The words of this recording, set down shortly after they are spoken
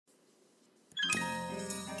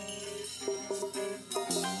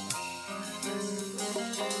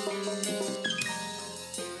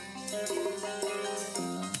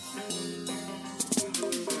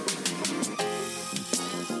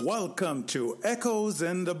Welcome to Echoes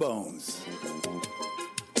in the Bones.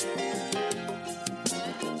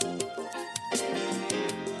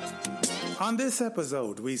 On this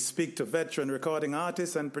episode, we speak to veteran recording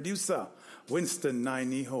artist and producer Winston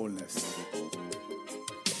Niney Holness.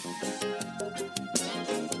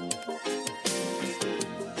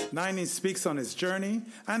 Niney speaks on his journey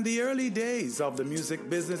and the early days of the music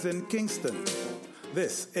business in Kingston.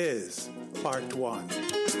 This is Part 1.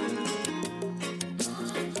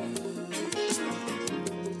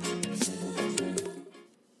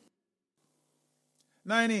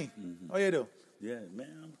 Niney, how you do? Yeah,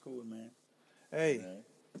 man, I'm cool, man. Hey,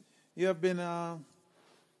 you have been a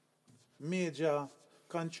major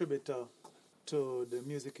contributor to the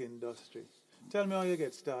music industry. Tell me how you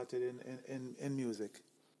get started in music.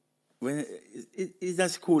 When it's a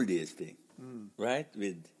school days thing, right?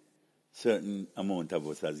 With certain amount of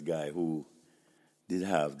us as guys who did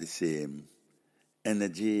have the same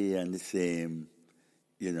energy and the same,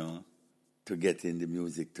 to get in the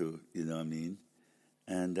music too, you know what I mean?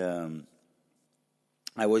 And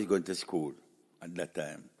I was going to school at that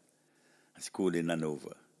time, a school in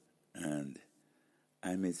Hanover, and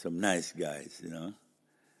I met some nice guys,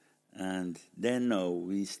 And then now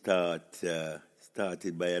we started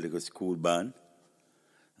by a little school band,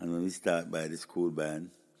 and when we start by the school band,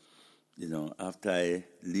 after I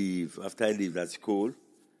leave that school,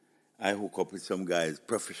 I hook up with some guys,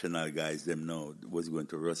 professional guys, them now, was going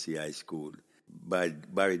to Rossi High School, by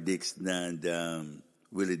Barry Dixon and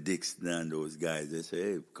Willie Dixon and those guys. They say,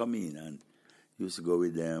 hey, come in, and used to go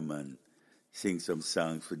with them and sing some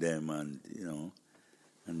songs for them,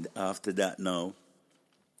 and after that now,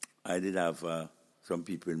 I did have some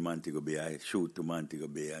people in Montego Bay. I shoot to Montego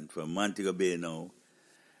Bay, and from Montego Bay now,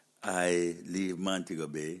 I leave Montego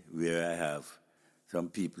Bay, where I have some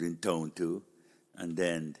people in town too, and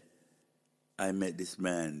then I met this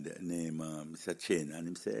man named Mr. Chen, and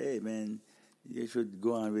he said, hey, man, you should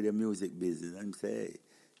go on with the music business. And he said, hey,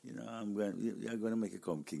 you're going to make it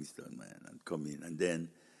come Kingston, man, and come in. And then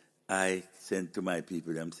I sent to my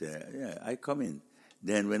people, them say, yeah, I come in.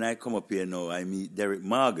 Then when I come up here now, I meet Derek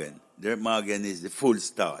Morgan. Derek Morgan is the full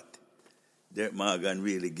start. Derek Morgan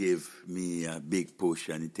really gave me a big push,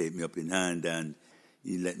 and he take me up in hand, and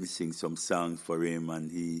he let me sing some songs for him,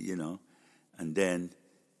 and he, and then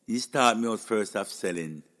he started me out first off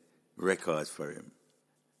selling records for him.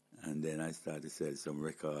 And then I started to sell some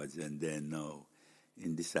records, and then now he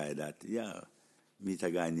decided that, meet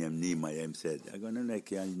a guy named Nehemiah. He said, I'm going to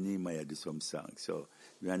let you and Nehemiah do some songs. So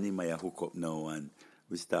we and Nehemiah hook up now, and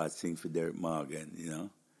we start singing for Derek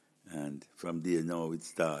Morgan, And from there now it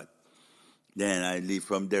start. Then I leave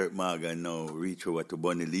from Derek Morgan now, reach over to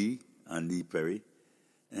Bunny Lee and Lee Perry,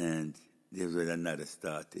 and there's was another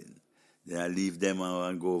starting. Then I leave them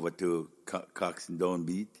and go over to Cox and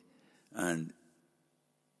Downbeat, and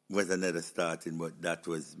was another starting, but that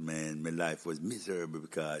was, man, my life was miserable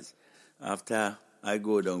because after I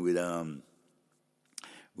go down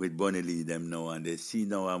with Bunny Lee them now, and they see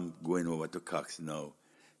now I'm going over to Cox now,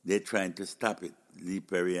 they're trying to stop it. Lee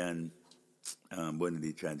Perry and Bunny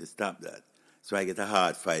Lee trying to stop that. So I get a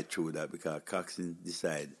hard fight through that because Coxon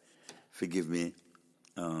decide to give me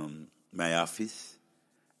my office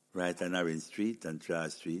right on Orange Street and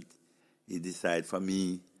Charles Street. He decided for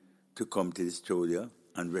me to come to the studio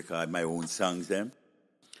and record my own songs them.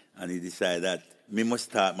 And he decided that me must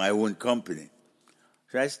start my own company.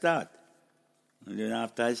 So I start. And then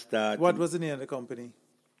after I start... What was the name of the company?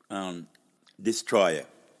 Destroyer.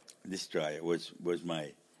 Destroyer was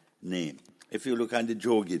my name. If you look at the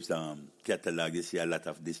Joe Gibbs catalog, you see a lot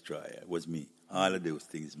of Destroyer. It was me. All of those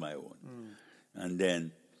things my own. And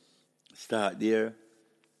then start there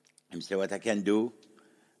and say what I can do.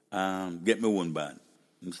 Get my own band.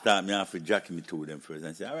 And start me off with Jackie me to them first.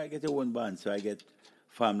 And say, all right, get your own band. So I get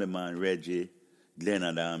Family Man, Reggae, Glenn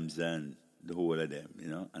Adams, and the whole of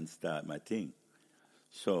them, and start my thing.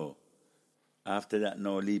 So after that,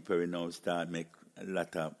 now Lee Perry now start make a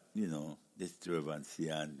lot of, disturbancy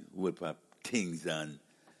and whip up things and,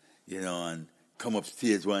 and come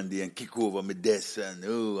upstairs one day and kick over my desk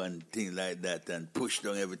and things like that and push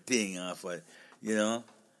down everything off,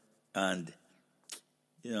 and,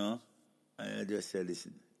 I just said,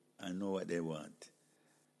 listen, I know what they want.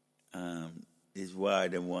 It's why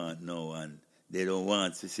they want now, and they don't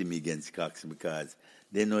want to see me against Cox because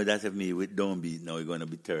they know that if me with Downbeat now, it's going to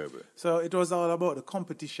be terrible. So it was all about the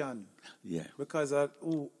competition. Yeah. Because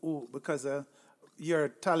your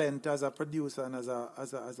talent as a producer and as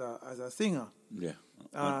a singer. Yeah.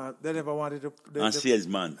 They never wanted to... And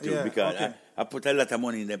salesman too, because I put a lot of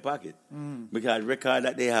money in their pocket. Because record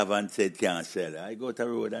that they have and said can't sell. I go to the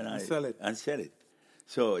road and sell it. And sell it.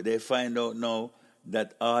 So they find out now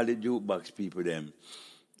that all the jukebox people them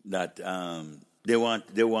that they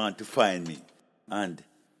want to find me. And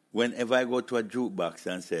whenever I go to a jukebox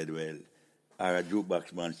and said, well, or a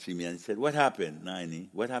jukebox man see me and said, what happened, Niney?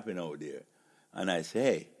 What happened out there? And I say,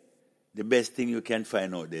 hey, the best thing you can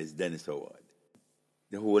find out there is Dennis Howard.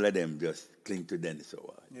 The whole of them just cling to Dennis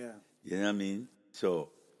Howard. Yeah. You know what I mean? So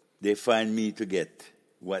they find me to get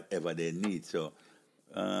whatever they need. So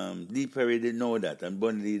Lee Perry, they know that, and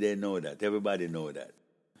Bunny Lee, they know that. Everybody know that.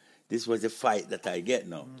 This was a fight that I get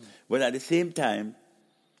now. But at the same time,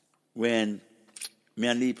 when me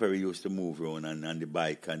and Lee Perry used to move around and the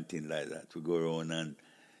bike and things like that, we go around and,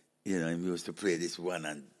 we used to play this one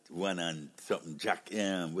and something,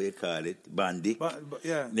 what you call it, bandit.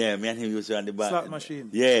 Yeah. Yeah, me and him used to on the bandit. Slot machine.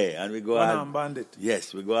 Yeah, and we go all... bandit.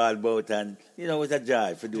 Yes, we go all about and, it was a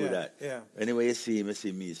joy to do that. Yeah. Anyway, you see him, you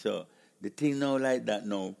see me. So the thing now like that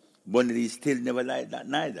now, Bunny Lee still never like that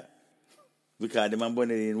neither. Because them and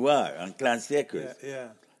Bunny Lee in war and Clan Sakers. Yeah.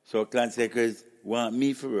 So Clan Sakers want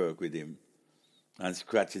me to work with him. And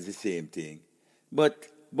Scratch is the same thing. But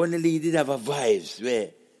Bunny Lee did have a vibes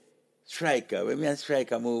where Striker, when me and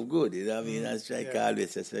Striker move good, you know what I mean? And Striker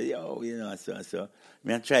always say, yo, so.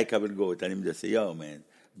 Me and Striker will go out and him just say, yo, man,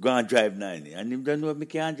 go and drive 90. And him don't know if me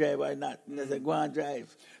can drive or not. And I say, go and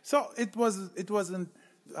drive. So it wasn't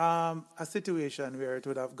a situation where it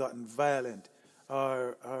would have gotten violent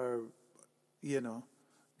or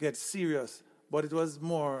get serious, but it was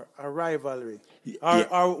more a rivalry.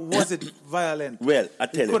 Or was it violent? Well, I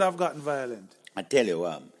tell you. It could have gotten violent. I tell you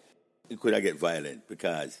what, it could have get violent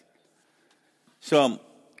because some,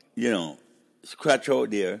 Scratch out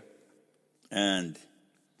there and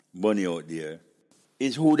Bunny out there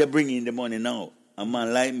is who they bring in the money now. A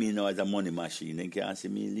man like me now as a money machine, they can't see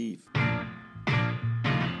me leave.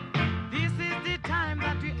 This is the time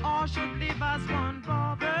that we all should live as one,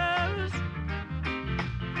 brothers.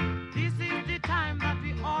 This is the time that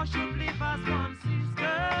we all should live as one,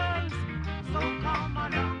 sisters. So come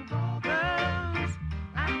along, brothers,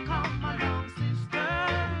 and come along,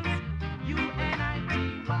 sisters. UNITY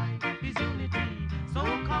is unity. So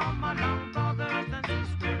come along, brothers and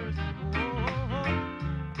sisters.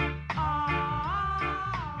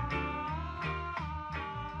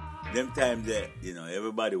 Them times that,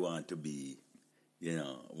 everybody want to be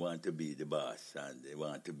the boss and they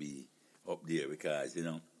want to be up there because,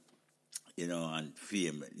 and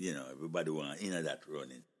fame, everybody want, that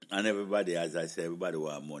running. And everybody, as I say, everybody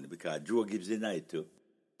want money because Joe gives the night too.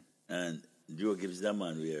 And Joe gives the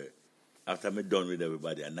man where, after I'm done with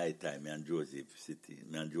everybody at night time, me and Joe give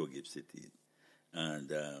sitting.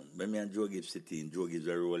 And when me and Joe give sitting, Joe gives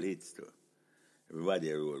a roll hits too.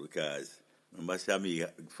 Everybody a roll because remember me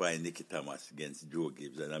find Nicky Thomas against Joe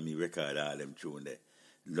Gibbs and I record all them tune there.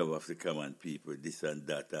 Love of the common people, this and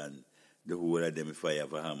that and the whole of them if I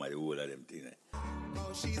have a hammer, the whole of them thing.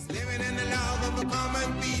 Oh, she's living in the love of the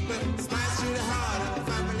common people. Smash through the heart of a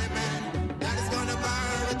family man. Daddy's gonna buy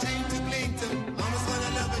her a chain to cling to. Mama's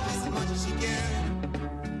gonna love her just as much as she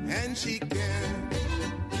can. And she can.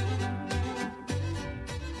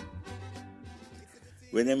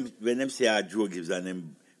 When them say Joe Gibbs and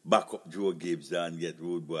them back up Joe Gibbs and get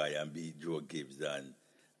Rude Boy and beat Joe Gibbs and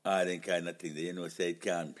all them kind of thing, say it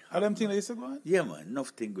can't. All them things that used to go on? Yeah, man, enough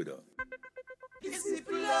thing good on. It's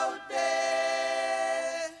people out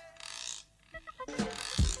there.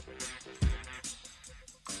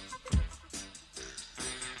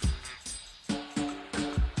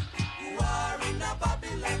 War in a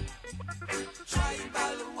Babylon.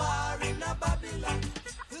 Tribal war in a Babylon.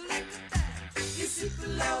 Look at that. It's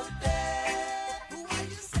people out there. Who are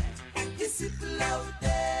you saying? It's people out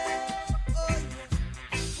there. Oh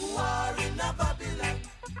yeah. War in a Babylon.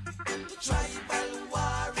 Tribal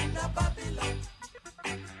war in a Babylon.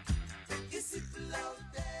 It's people out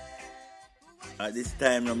there. At this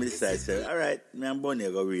time, I say, all right, me and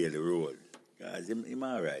Bunny go really roll. Because him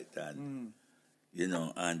all right. And,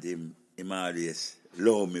 and him always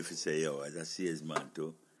love me to say, yo, as a salesman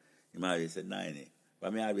too. Him always say, Niney.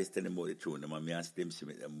 But me always tell him about the tune. And me ask him to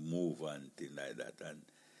make them move and things like that. And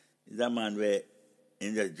he's a man where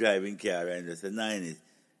he just driving car and just say, Niney,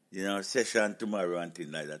 session tomorrow and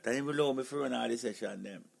things like that. And he will love me for run all the session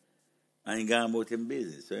them. And he gone about him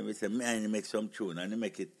business. So he say, man, he make some tune and he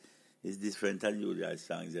make it. It's different than usual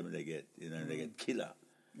songs them they get, they get killer.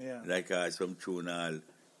 Yeah. Like some tune, all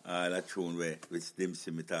a tune where with Slim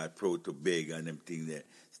Smith are proud to beg and them things they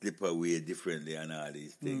slip away differently and all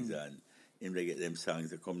these things and him they get them songs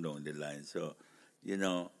that come down the line. So,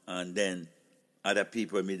 and then other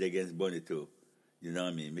people meet against Bunny too. You know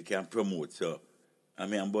what I mean? We can promote, so I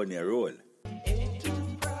mean I'm Bunny a roll. Ain't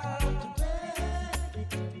too proud to beg.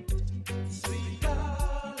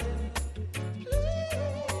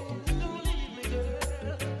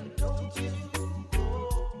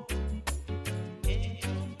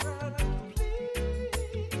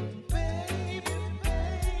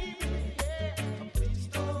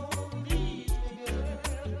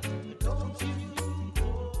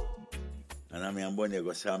 and Bonnie go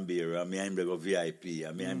Sambira, and me and him go VIP,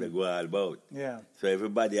 and me and him go all about. Yeah. So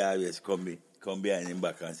everybody always come behind him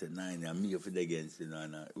back and say, Niney, I'm me for the against, you know,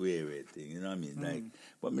 and wait thing, you know what I mean? Like,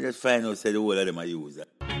 but me just find out, say the whole of them are use that.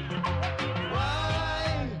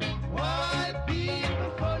 Why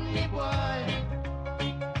people funny boy?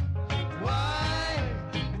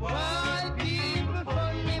 Why people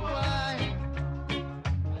funny boy?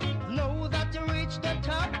 Know that you reach the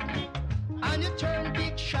top and you turn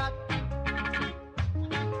big shot.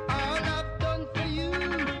 All I've done for you,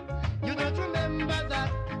 you don't remember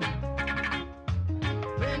that.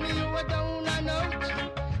 When you were down and out,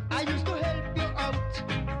 I used to help you out.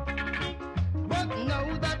 But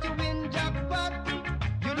now that you win jackpot,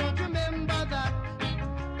 you don't remember that.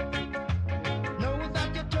 Now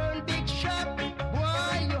that you turn big shot,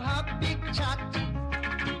 boy, you have big chat.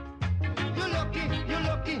 You're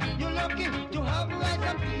lucky to have rice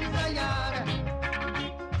and peas a yard.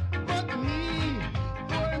 But me,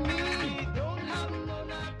 don't have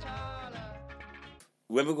none at all.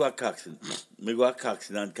 When we go to Caxton,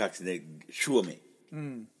 and Caxton they show me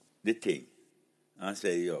the thing. And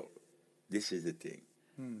say, yo, this is the thing.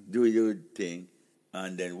 Do your thing,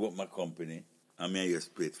 and then work my company, and me and you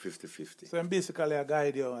split 50-50. So I'm basically a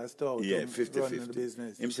guide you as to how to run 50-50. the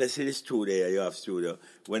business. Him say, see the studio, you have studio.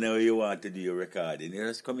 Whenever you want to do your recording, you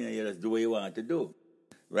just come in and you just do what you want to do.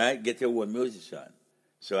 Right? Get your own musician.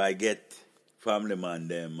 So I get Family Man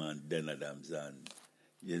them and Den Adams and,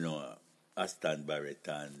 you know, Aston Barrett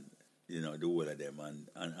and, you know, the whole of them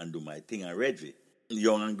and do my thing. And Reggie,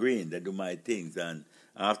 Young and Green, they do my things. And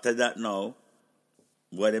after that now,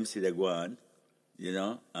 what them see they go on, you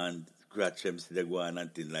know, and Scratch them see they go on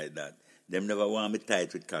and things like that. Them never want me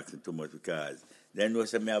tight with Caxton too much because they know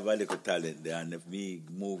some me have a little talent there, and if me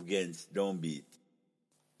move against Downbeat,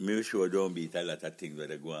 me sure Downbeat a lot of things where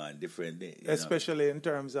they go on differently. Especially in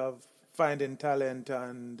terms of finding talent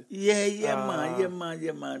and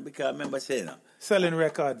man. Because I remember saying selling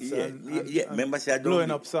records remember say I don't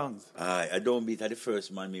blowing up songs. I don't beat the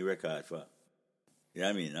first man me record for. You know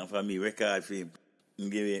what I mean? And for me record for him,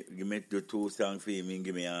 give me the 2 songs for him, and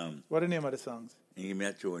give me what the name of the songs? And give me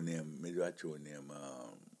a show name,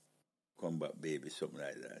 Come Back Baby, something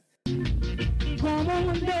like that. Come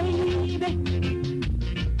on, baby.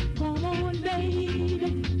 Come on,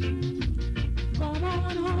 baby. Come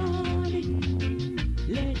on, honey.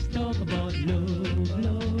 Let's talk about love.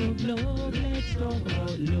 Let's talk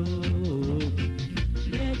about love.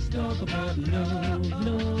 Let's talk about love.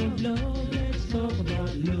 Let's talk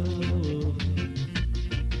about love.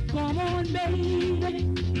 Come on, baby.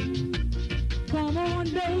 Come on,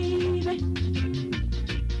 baby.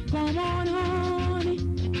 Come on, honey.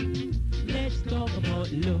 Let's talk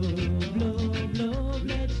about love.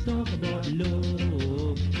 Let's talk about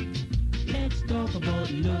love. Let's talk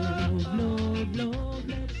about love.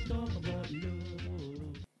 Let's talk about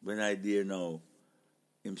love. When I dare now,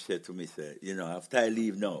 him said to me, say, you know, after I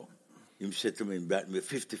leave now, him said to me, back me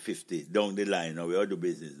 50-50 down the line now, we all do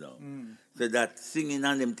business now. So that singing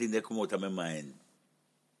and them things, they come out of my mind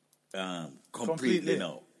completely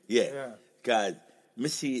now. Yeah. Because me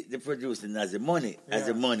see the producing as a money, you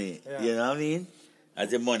know what I mean?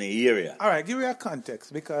 As a money area. All right, give me a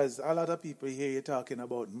context, because a lot of people hear you talking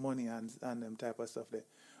about money and them type of stuff there.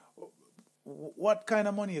 What kind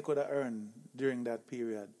of money you could have earned during that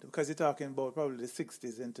period? Because you're talking about probably the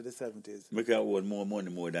 60s into the 70s. Make I own more money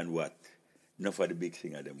more than what? Enough for the big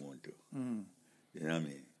singer them want to. You know what I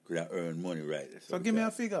mean? Could have earned money right. So give me a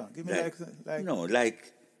figure. Give me like no,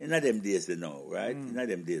 like in them days they know, right? In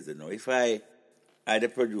them days they know. If I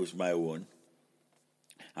produce my own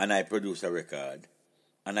and I produce a record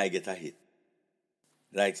and I get a hit,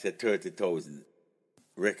 like say 30,000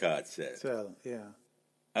 records sell.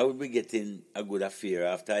 I would be getting a good affair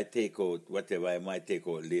after I take out whatever I might take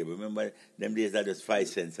out label. Remember, them days are just 5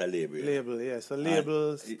 cents a label. Label, yes. So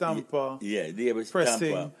label, stamper. Label, pressing.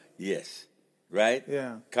 Stamper. Yes. Right?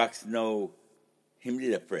 Yeah. Cox now, him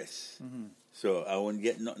did a press. So I won't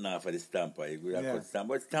get nothing off of the stamper. You could have put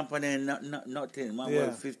stamper. But stamper then nothing. Man,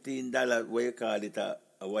 well, $15, what you call it,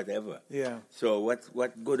 or whatever. Yeah. So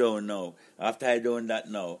what go down now? After I done that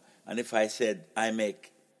now, and if I said I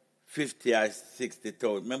make 50 or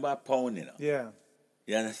 60,000, remember a pound, you know? Yeah.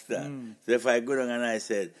 You understand? So if I go down and I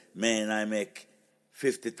said, man, I make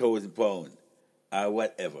 50,000 pounds or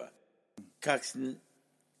whatever, Caxton,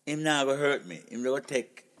 him not going to hurt me. Him going to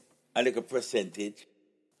take a little percentage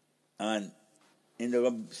and him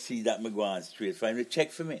going to see that me go on straight for him to check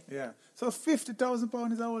for me. Yeah. So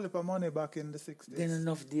 £50,000 is a whole heap of money back in the 60s. Then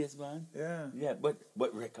enough days, man. Yeah. Yeah, but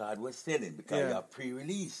record was selling because you have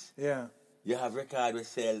pre-release. Yeah. You have record was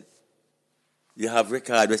sell You have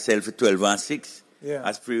record that sell for 12 and 6 Yeah.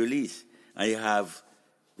 as pre-release. And you have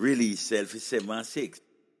release sell for 7 and 6.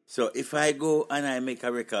 So if I go and I make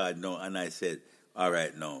a record now and I said, all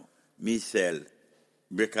right now, me sell,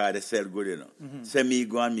 record that sell good enough. So me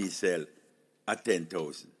go and me sell at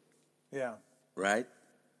 10,000. Yeah. Right?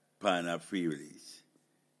 Pan a pre-release.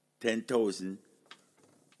 10,000,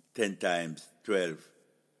 10 times 12,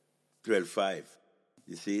 12.5.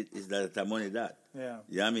 You see it? It's not that money that. Yeah.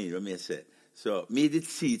 You know what I mean? What me say? So me did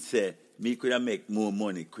see it say, me could have make more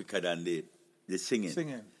money quicker than the singing.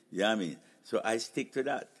 Singing. You know what I mean? So I stick to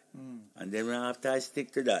that. And then after I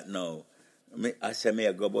stick to that now, I say me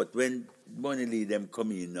I go, but when Bunny Lee them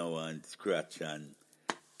come in now and scratch and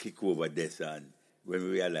kick over this and when we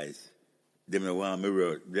realize they don't want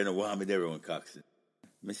me their own coxswain.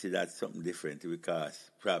 Me see that's something different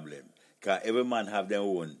because problem. Because every man have their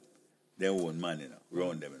own man, you know,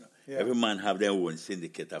 around them, you know. Yeah. Every man have their own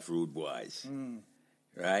syndicate of rude boys.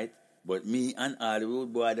 Right? But me and all the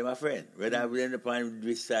rude boys, they're my friend. Whether I end up on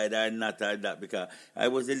this side or not or that, because I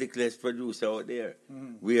was the littlest producer out there.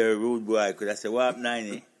 We are a rude boy. Could I say, what happened,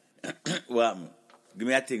 Niney? What happened? Give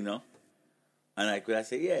me a thing now. And I could have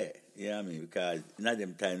said, yeah. You know what I mean? Because not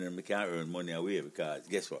them time I can't earn money away because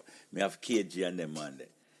guess what? Me have KG and them man there.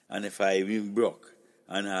 And if I even broke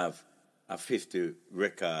and have a 50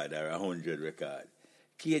 record or 100 record,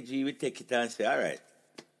 KG will take it and say, all right,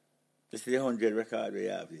 this is the 100 record we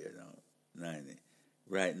have here now. 90.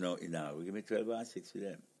 Right now, we give me 12 and 6 for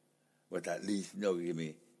them. But at least now we give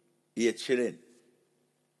me 8 shilling.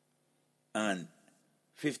 And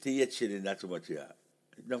 58 shilling, that's how much you have.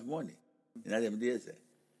 Enough money. You know them days there.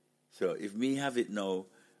 So if me have it now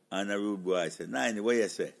and a rude boy say, 90, what you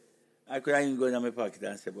say? I could even go in my pocket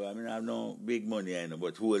and say, well, I mean, I have no big money, I know,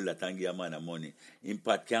 but hold that and give a man a money. In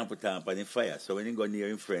part can't put on the fire. So when you go near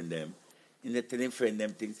him friend them, in the tell him friend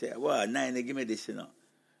them things, say, well, 90, give me this, you know.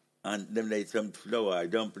 And them like some flour,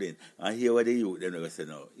 dumpling, and hear what they use, them they say,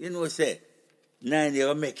 no. You know, say, 90, you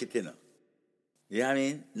will make it, you know. You know what I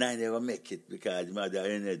mean? 90, you will make it because you have the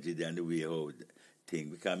energy and the way how thing.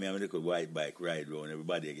 Because me have a little white bike ride around,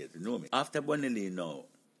 everybody get to know me. After Bunny Lee now,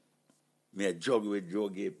 me a juggle with Joe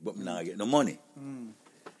Gibbs, but me not get no money.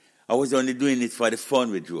 I was only doing it for the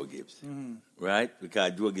fun with Joe Gibbs, right?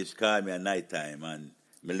 Because Joe Gibbs called me at night time and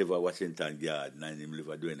me live at Washington Garden and him live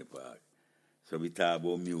at Duane Park. So we talk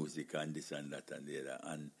about music and this and that and the other.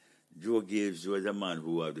 And Joe Gibbs was a man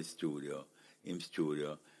who had the studio,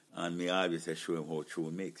 and me always show him how true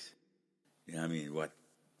mix. You know what I mean? What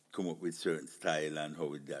come up with certain style and how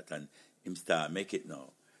with that. And him start make it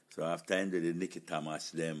now. So after I did the Nicky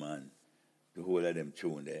Thomas them and the whole of them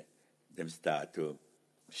tune there, them start to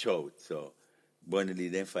shout. So Bunny Lee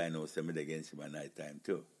then find out somebody against him at night time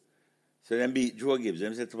too. So them beat Joe Gibbs.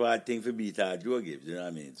 Them said one thing for beat out Joe Gibbs, you know what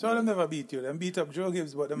I mean? So them never beat you. Them beat up Joe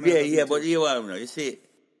Gibbs, but them Yeah, never beat yeah, but you. you know, you see,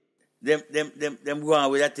 them go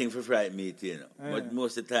on with that thing for fright meat, you know. Yeah. But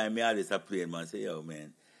most of the time, me always a plain man say, yo,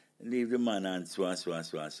 man, leave the man and so and so and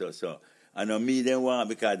so and so. I know me them want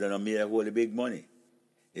because I know me that hold the big money.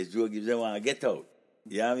 It's Joe Gibbs them want to get out.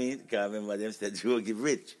 You know what I mean? Because I remember them said Joe Gibbs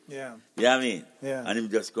rich. Yeah. You know what I mean? Yeah. And him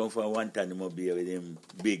just come for one time, him be with him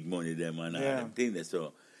big money them and all them things there.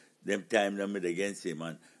 So them time them made against him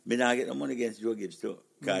and me not get no money against Joe Gibbs too.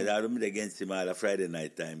 Because I made against him all a Friday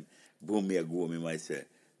night time. Boom me a go me might say,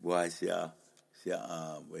 boy, see what you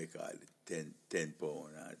call it, 10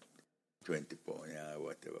 pound or 20 pound, yeah,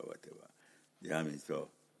 whatever. You know what I mean? So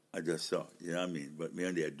I just saw, you know what I mean? But me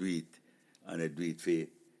and they do it, and I do it for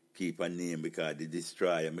keep a name because the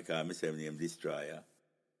destroyer, because myself name destroyer.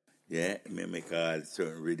 Yeah, me call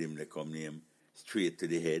certain rhythm they come name straight to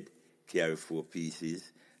the head, carry 4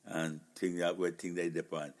 pieces, and thing that word thing they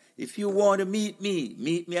depend. If you want to meet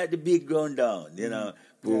me at the big ground down, you know,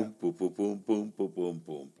 boom, boom, boom, boom, boom, boom, boom,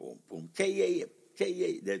 boom, boom, boom, Che,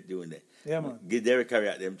 they're doing that. Yeah, man. Get Derek carry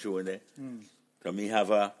out them tune there. So me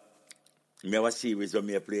have a series when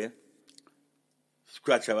me play.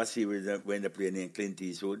 Scratch have a series when they play named Clint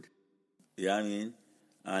Eastwood. You know what I mean?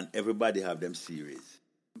 And everybody have them series.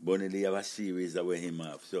 Bunny Lee have a series that where him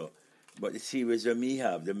have. So, but the series that me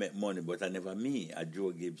have, they make money, but I never me. I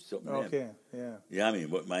Joe Gibbs something. Okay, yeah. You know what I mean?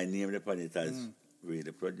 But my name upon it as really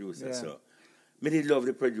the producer. Yeah. So, me did love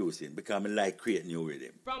the producing because I like creating new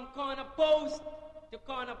rhythm. From corner post to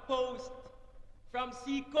corner post, from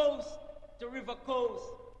sea coast to river coast.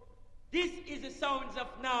 This is the sounds of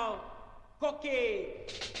now. Cocaine.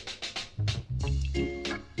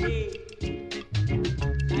 Hey,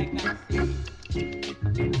 like I say,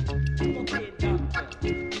 cocaine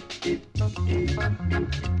doctor.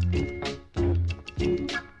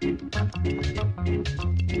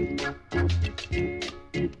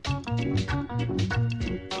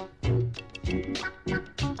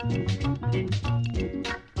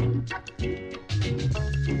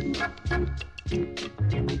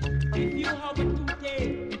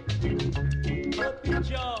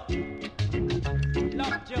 Lockjaw.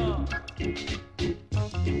 Lockjaw.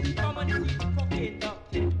 Come and see the cocaine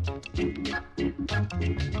doctor.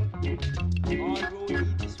 All road lead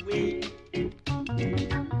this way.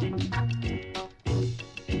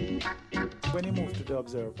 When you moved to the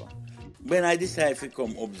Observer? When I decide to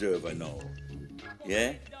become observer now,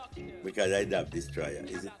 yeah, because I have this trial,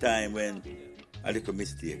 it's a time when a little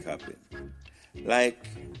mistake happened. Like,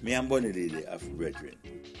 me and Bonnie Lady have brethren.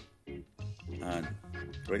 And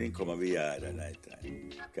when he come over yard at night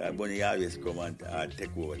time, because Bonnie always come and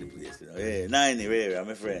take over the place. You know. Hey, Niney, where are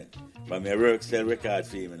my friend? But me work sell record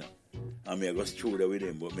for him, you know. And me go studio with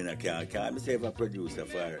him, but me not can't myself a producer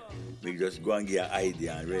for her. Me just go and get an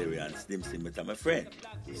idea and Ray and Slim with my friend.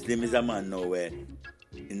 Slim is a man now where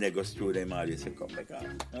in the go studio him always say, come back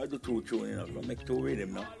on. I do 2 tunes, you know, come make 2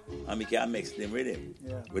 rhythm now. And me can make Slim rhythm.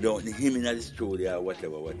 Yeah. Without him in the studio or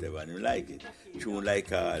whatever, and he like it. Tune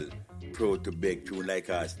like all Pro to Beg, tune like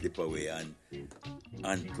all Slip Away and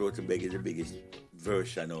Pro to Beg is the biggest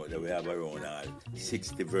version out that we have around all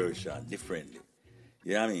 60 versions differently.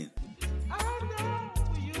 You know what I mean? I know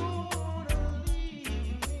you wanna leave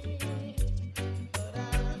me, but I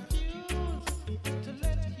refuse to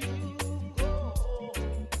let you go.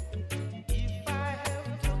 If I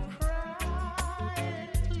have to cry and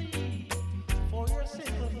plead for your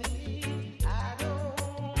sympathy, I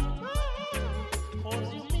don't mind, 'cause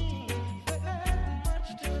you mean that much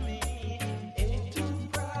to me. Ain't too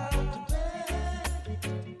proud to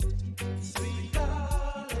beg, sweet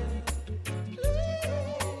darling,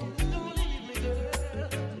 please don't leave me, girl,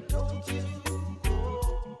 don't you go.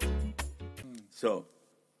 So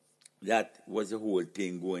that was the whole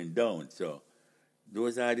thing going down. So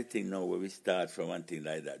those are the things now where we start from and thing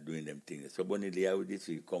like that, doing them things. So Bonnie Lee, I would just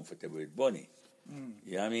feel comfortable with Bonnie.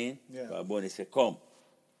 You know what I mean? Yeah. So Bonnie said, come,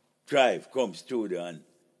 drive, come studio, and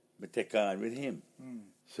we take on with him.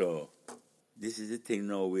 So this is the thing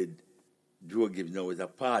now with Joe Gibbs now is a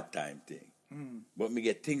part-time thing. But me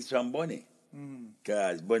get things from Bonnie.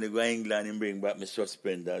 Because Bonnie go to England and bring back my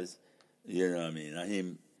suspenders, you know what I mean?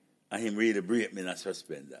 And him really break me in a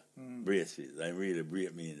suspender, braces. And really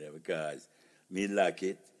break me in there because me like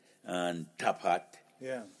it and top hat.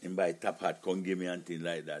 Yeah. And by top hat, come give me and things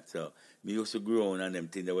like that. So me used to grow on and them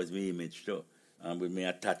things that was my image too. And with me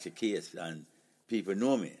attach a case and people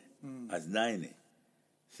know me as Niney.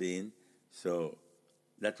 See? So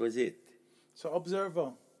that was it. So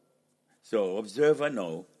Observer. So Observer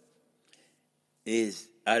now is,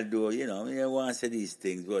 although, you know, I want to say these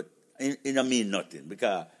things, but it don't mean nothing.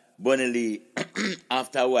 Because Bonnie Lee,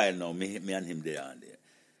 after a while now, me and him there and there.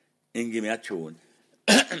 He give me a tune.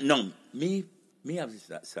 No, me have this,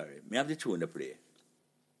 me have the tune to play.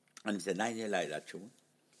 And he said, Niney, you like that tune?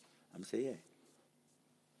 I say, yeah.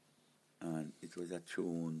 And it was a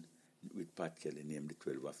tune with Pat Kelly named The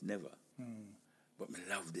 12 of Never. But me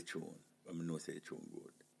love the tune. But me know say the tune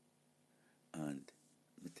good. And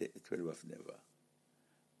me take The 12 of Never.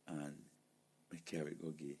 And me carry it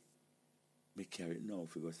go give. Me carry it now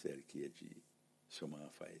if we go sell KG. Summer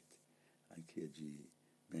fight. And KG,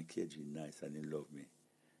 me and KG nice and he love me.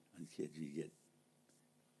 And KG get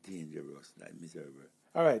dangerous, like miserable.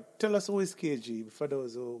 All right. Tell us who is KG for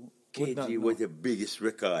those who would not KG know. was the biggest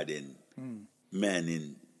recording man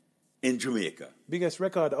in Jamaica. Biggest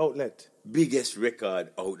record outlet. Biggest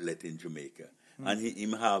record outlet in Jamaica. And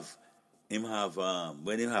him have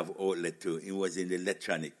when he have outlet too, he was in the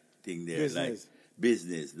electronic thing there.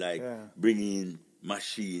 Business. Like Yeah. bringing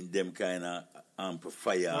machine, them kind of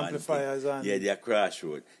Amplifiers and yeah, they're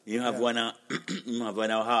crossroad. You have one you have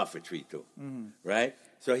 1 hour half a tree too. Right?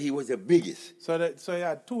 So he was the biggest. So you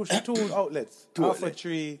had two outlets. Two Alpha outlets.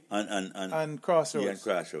 Tree and Crossroads. Yeah, and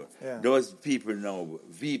Crossroads. Yeah. Those people now,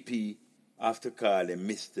 VP, after call them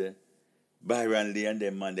Mr. Byron Lee and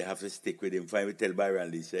them man, they have to stick with him. Finally tell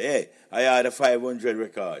Byron Lee, say, hey, I had a 500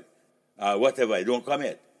 record. Whatever, you don't come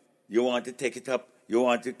yet. You want to take it up, you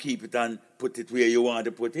want to keep it and put it where you want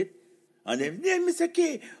to put it. And then Mr.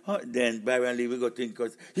 K. Then Byron Lee will go think,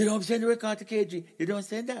 because you don't send the record to KG. You don't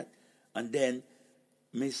send that. And then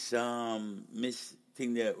Miss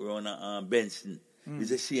thing there, Rona Benson, is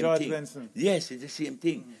the same George thing. Benson. Yes, it's the same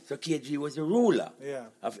thing. So KG was the ruler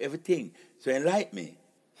of everything. So he liked me.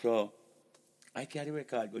 So I carry the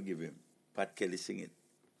record, go give him. Pat Kelly sing it.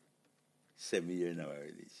 7 years now I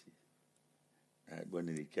release it.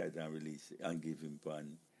 Bonnie Lee carried and release it and give him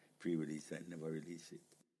one pre-release and never release it.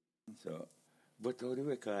 So, but all the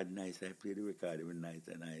record nice, I play the record every night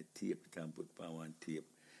and I tape it and put on one tape.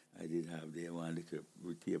 I did have there one little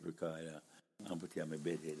tape recorder and put it on my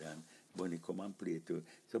bedhead and Bonnie come and play it too.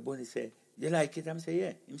 So Bonnie say, you like it? I say,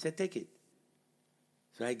 yeah. He say, take it.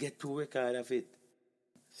 So I get 2 records of it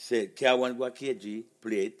Said, can I want to go to KG,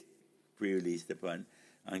 play it, pre-release the pan,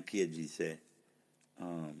 and KG said,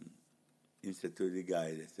 he said to the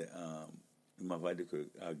guy, they said, him have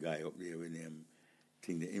a guy up there with him,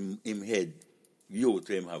 thing, him head, you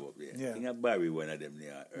to him have up there. Yeah. I think I Barry one of them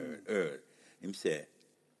there, Earl. Him say,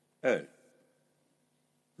 Earl,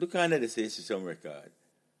 look under the say some record,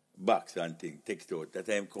 box and thing, take it out. That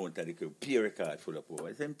time counter the peer record full of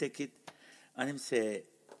power. So him take it, and him say,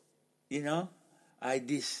 you know,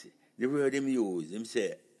 the word him use, him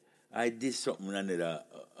say, I did something another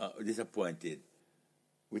disappointed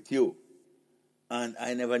with you. And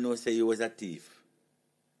I never know say you was a thief.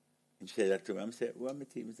 Him say that to me. I say, what my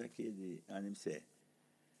thief, Mr. KG? And him say,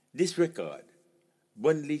 this record,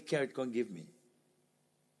 Bunny Lee Carrot can give me.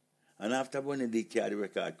 And after Bunny Lee Carrot the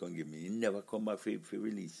record can give me, he never come back for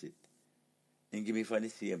release it. And give me for the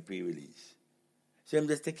same pre-release. So I'm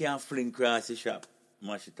just taking and fling across the shop,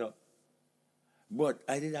 mash it up. But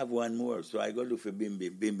I did have one more, so I go look for Bimbi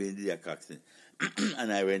did a Coxon.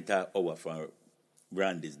 And I went over from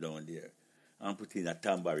Brandy's down there and put in a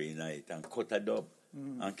tambourine in it and cut a dub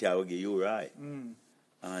and carry give Uri.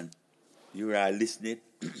 And Uri listen it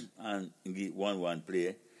and give one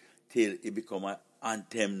play till it become an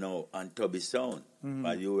anthem now and tubby sound.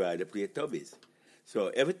 But Uri they play tubbies. So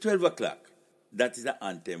every 12 o'clock, that is the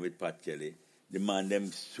anthem with Pat Kelly. The man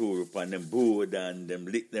them sure up on them board and them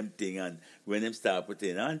lick them thing, and when them start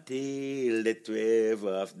putting until the 12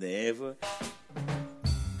 of never.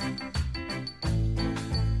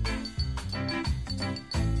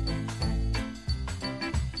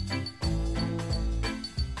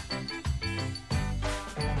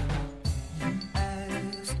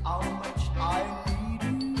 Ask how much I need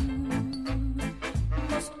you.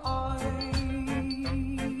 Must I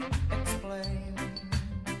explain?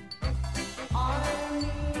 I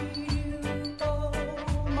need you, oh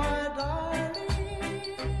my darling,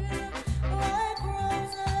 like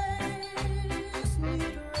roses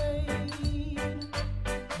need rain.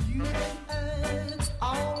 You can ask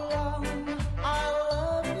how long I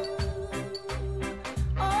love you.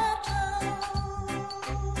 I tell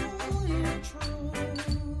you true.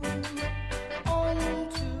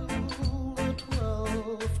 Until the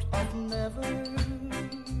 12th of never,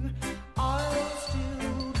 I'll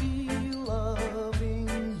still be loving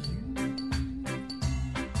you.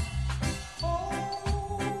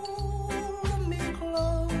 Hold me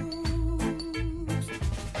close,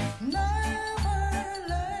 never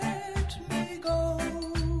let me go.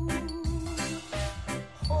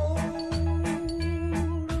 Hold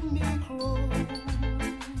me close,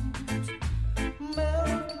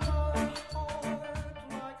 melt my heart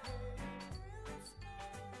like April snow.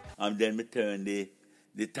 And then me turn the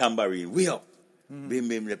tambourine way up.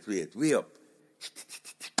 Bim the plate, way up.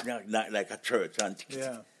 Knock like a church and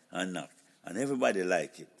knock. And everybody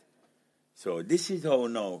like it. So this is how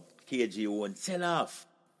now KG won't sell off.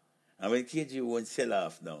 And when KG won't sell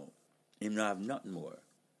off now, him not have nothing more.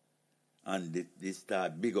 And they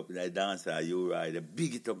start big up in the dancer, you right, they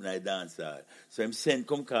big it up in the dancer. So him send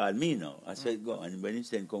come call me now. I said, go. And when him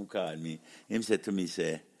send come call me, him said to me,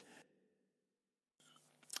 say,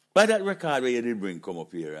 by that record where you did bring come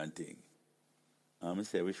up here and thing. I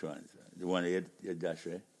say, which one? Sir? The one that you dash,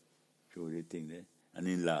 right? Show the thing there. And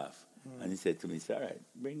he laugh. And he said to me, all right,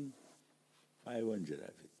 bring 500 of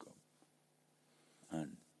it come.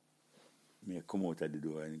 And me come out of the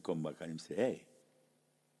door and he come back and he say, hey,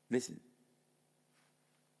 listen,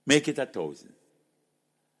 make it 1,000.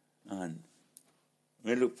 And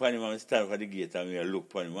when I look for him, I stand for the gate and I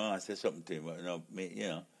look for him, I say something to him, you know,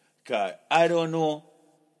 because I don't know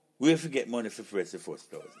where to get money for press the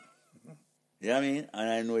first 1,000. You know what I mean? And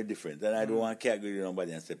I know it different. And I don't want to carry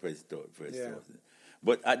nobody and say press the first 1,000.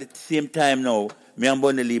 But at the same time now, me and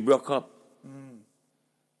Bunny Lee broke up.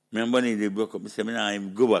 Me and Bunny Lee broke up. I said, I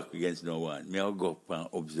go back against no one. Me I'll go up and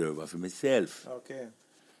observer for myself. Okay.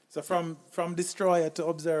 So from Destroyer to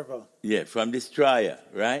Observer. Yeah, from Destroyer,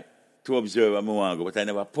 right? To Observer, I want to go. But I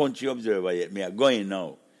never punch the Observer yet. Me are going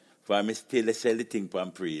now. For I still sell the thing for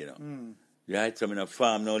free, you know. Right? So I'm not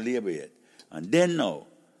farm, no labor yet. And then now,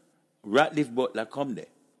 Ratliff Butler come there.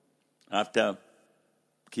 After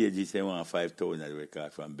KG say want 5,000 at the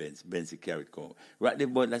record from Benz. Benz carried come.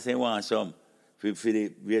 Ratliff Butler say want some for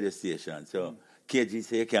the radio station. So KG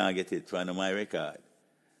say you can't get it from my record.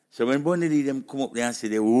 So when Bunny Lee them come up there and see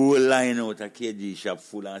the whole line out of KG shop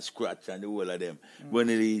full and scratch and the whole of them,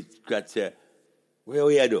 Bunny Lee scratch say,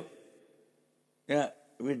 where you do? Yeah,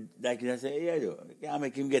 with like you say, yeah, do. Can't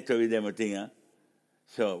make him get to with them a thing, huh?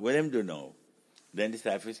 So what them do now? Then this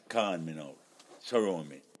life is calm me now, surround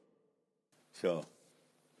me. So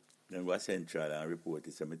then go central and report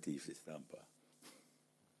it to my thief is tamper.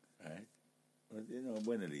 right? But you know,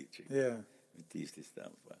 Buena Leche. Yeah. We teach the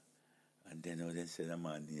stamper. And then they said a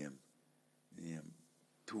man named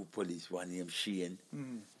two police, one named Shane,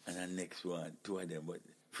 and the next one, two of them, but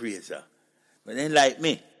Fraser. But then like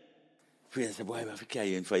me, Fraser said, boy, I have to carry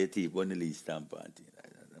you in for your teeth, Buena Leche stamper and things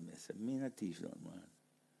like that. And I said, me not thief, no, man.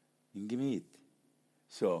 You give me it.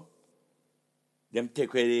 So, them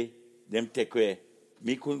take away,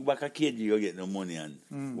 me couldn't back a KG, you get no money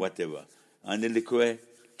and whatever. And the liquor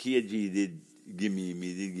KG did give me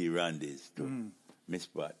did give Randy's too, Miss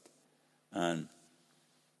Pat. And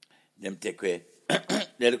them take away,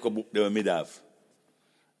 they look a book they were made of.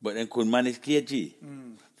 But then couldn't manage KG.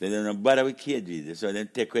 So they don't bother with KG. So then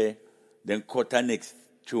take away, then cut the next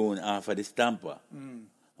tune off of the stamper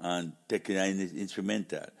and take it in the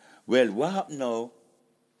instrumental. Well, what happened now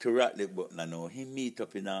to Ratliff Butler now? He meet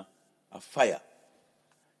up in a fire.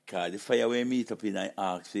 Because the fire where he meet up in I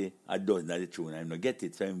ask a dozen of the tune, I'm not get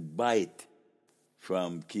it. So I buy it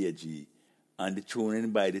from KG. And the tune,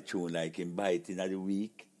 and buy the tune, like him buy it in the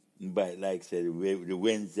week. And buy it like say the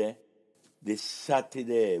Wednesday. The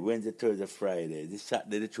Saturday, Wednesday, Thursday, Friday. The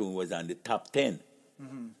Saturday the tune was on the top 10.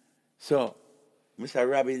 So Mr.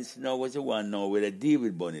 Robbins now was the one now with a deal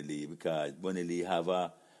with Bunny Lee because Bunny Lee have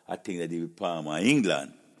a thing that deal with Palmer in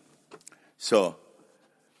England. So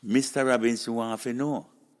Mr. Robbins want to know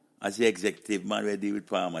as the executive man we deal with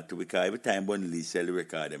Palmer too because every time Bunny Lee sell the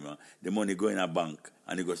record them, the money go in a bank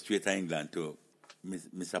and it go straight to England to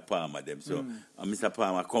Mr. Palmer them. So Mr.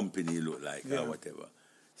 Palmer company look like or whatever.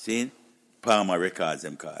 See? Palmer Records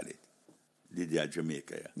them call it. Did they at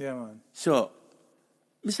Jamaica? Yeah, man. So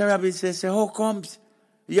Mr. Robbins says, how comes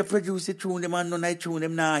you produce a tune them and none I tune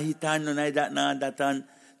them now hit and none I that and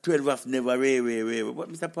 12 of never ray. But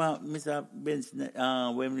Mr. Benson,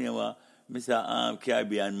 Mr.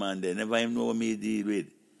 Caribbean man there, never even know what me deal with.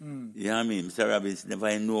 You know what I mean? Mr. Robbins never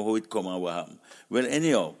even know how it come and what happened. Well,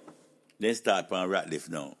 anyhow, then start on Ratliff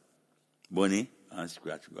now. Bunny and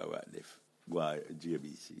Scratch go Ratliff. Go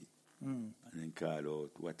JBC. And then call out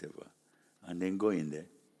whatever. And then go in there.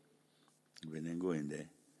 When they go in there,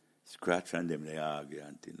 Scratch and them, they argue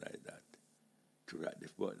and things like that to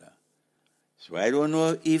Ratliff Butler. So I don't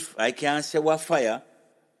know if I can say what fire,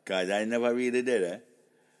 because I never really did it,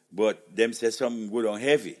 but them say something good on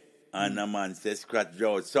heavy, and a man says Scratch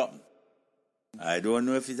draw something. I don't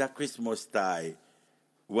know if it's a Christmas tie,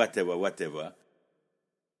 whatever,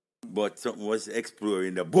 but something was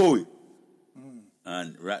exploring the boy.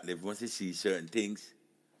 And Ratliff wants to see certain things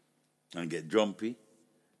and get jumpy.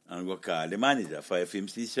 And go call the manager for if him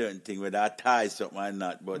see certain thing whether I tie something or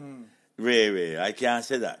not. But Ray, I can't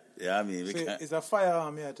say that. You know what I mean? So it's a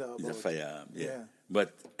firearm here to It's a firearm, yeah. Yeah.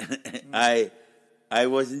 But I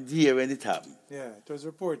wasn't there when it happened. Yeah, it was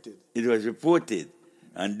reported. It was reported.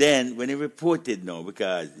 And then when it reported now,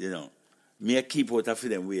 because, me I keep out of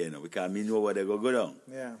them way, because me know what they go down.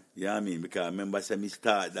 Yeah. You know what I mean? Because I remember say me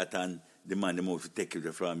start that and the man the most to take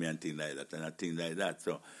it from me and things like that and things like that.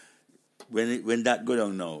 So when that go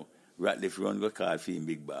down now, Ratliff run go call for him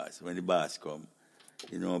big boss. When the boss come,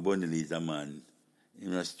 Bunny Lee's a man. He's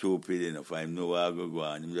not stupid enough. I know where I go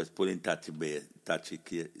on. He just pull in touchy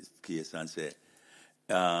case and say,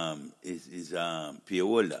 is pay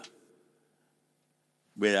holder.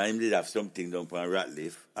 Whether him did have something done for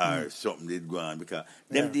Ratliff or something did go on. Because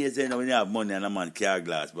them days, when you have money and a man car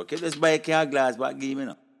glass, but you just buy a car glass, but give me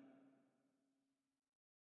now.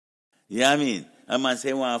 You know what I mean? A man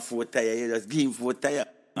say, want 4 tire, you just give him 4 tire.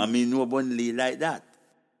 I mean, no bundle like that.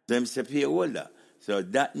 So him say pay holder. So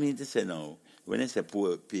that means to say now, when I say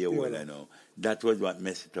pay holder now, that was what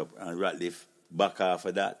messed it up. And Ratliff back off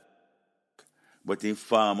of that. But in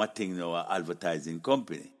farm, I think now, an advertising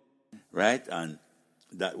company. Right? And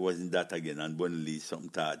that wasn't that again. And bundle something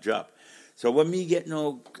to drop. So when me get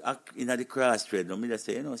now in the cross trade, now me just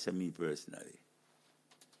say, say me personally.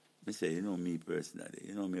 Me say, me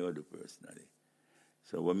personally. Me other personally.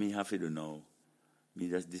 So what me have to do now, me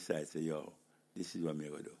just decide, say, this is what me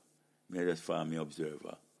going to do. Me just farm me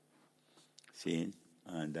observer. See?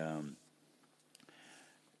 And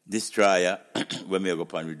Destroyer, when me go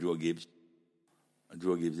upon with Joe Gibbs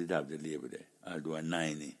did have the label there. I'll do a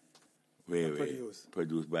 90.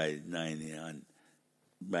 Produced by 90 and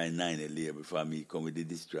by 90 label for me come with the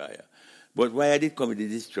Destroyer. But why I did come with the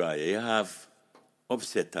Destroyer, you have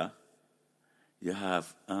Upsetter, you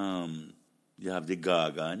have the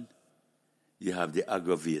Gargan, you have the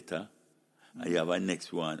Aggravator, and you have a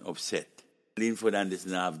next one, Upset. Linford and this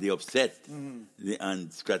have the Upset,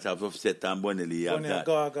 and Scratch have Upset and Bunny Lee have that.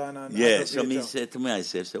 Gargan and yeah, so me said to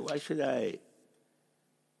myself, so why should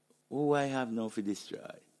who I have now for Destroy?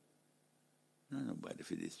 Nobody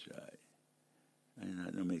for Destroy. And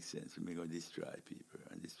that don't make sense. Me go destroy people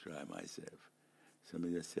and destroy myself. So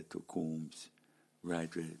me just said to Coombs, right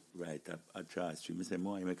up at Charles Street. I say,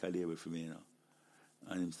 "Mo, you make a label for me, you know."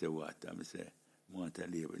 And him say, "What?" And I say, "I want a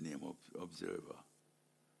label name Observer."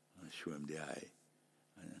 And I show him the eye.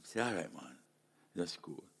 And I say, "All right, man, that's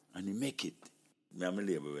cool." And he make it. Me and my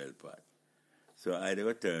label well part. So I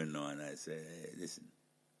go turn now and I say, "Hey, listen,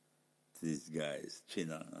 these guys,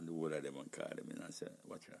 China and the whole of them and call them." And I say,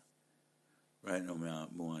 "Watch out. Right now, I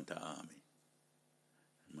want an army."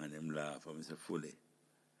 Man, them laugh. I say, "Fully.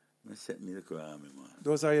 I set me the army, man."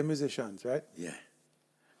 Those are your musicians, right? Yeah.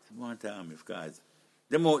 So I want an army because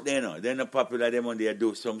them out there now, they're not popular. Them on there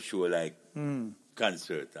do some show like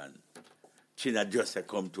concert and China just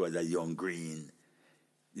come to as a young green,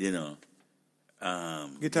 you know,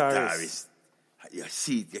 guitarist. You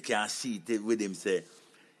can't see it with him, say,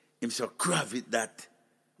 him so crave it that,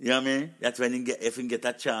 you know what I mean? That's when if he get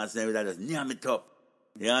a chance, then he just name it up.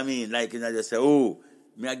 You know what I mean? Like, you know, just say, "Oh,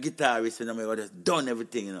 me a guitarist, and I just done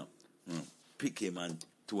everything, you know." Pick him and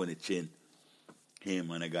Tony Chin.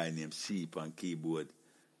 Him and a guy named Seep on keyboard.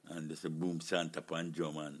 And there's a Boom Santa on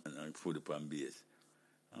drum and foot upon bass.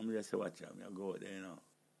 I'm just say, "Watch out, I go out there, you know."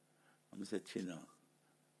 I'm say, "Chino,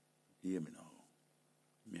 hear me now.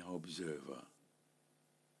 Me an observer.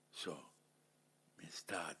 So, me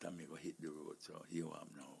start and me go hit the road. So, here I am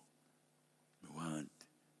now. Me want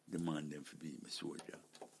the man them to be my soldier."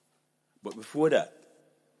 But before that,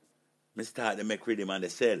 me start to make rhythm on the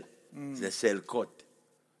cell. The cell cut.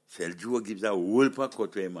 Cell Joe gives a whole pack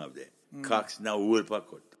cut to him have there. Cox now whole pack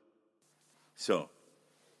cut. So,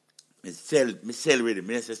 me sell with him.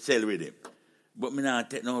 Me say sell with him. But me not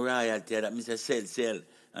take no royalty that. Me say sell.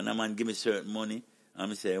 And a man give me certain money. And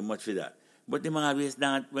me say, "How much for that?" But them always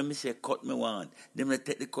not, when me say cut me want, them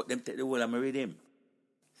take the cut, them take the whole of my rhythm.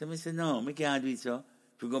 So me say, "No, me can't do it so.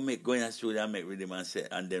 If we go in a studio and make rhythm and say,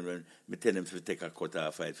 and then when me tell them to take a cut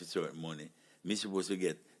off it for certain money, me supposed to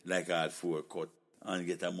get like all 4 cut and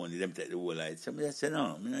get a money, them take the whole of it." So me just say,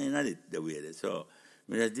 "No, me not it the way there." So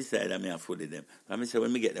me just decide that me have fully them. And me say,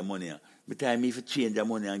 when me get the money, me tell me if you change the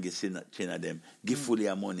money and give China them, give fully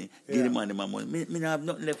your money, give the man my money. Me not have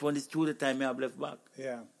nothing left on this studio time me have left back.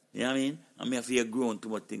 Yeah. You know what I mean? And me have to grown too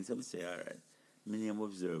much things. So I say, "All right, my name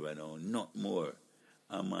Observer now, not more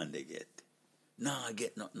a man they get. No, I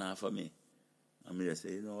get nothing now for me." And me just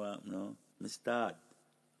say, "You know what, no, me start."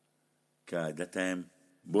 Because that time,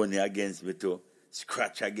 Bunny against me too,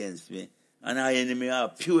 Scratch against me, and our enemy are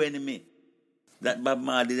pure enemy. That Bob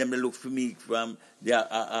Marley, them they look for me from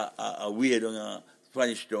a weird on a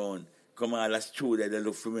Spanish town. Come all that's true that they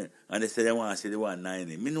look for me. And they say they want to see the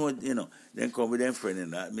 190. Me know, you know, then come with them friend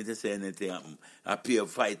and that. Me to say anything happen. I pay a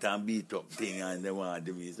fight and beat up thing and they want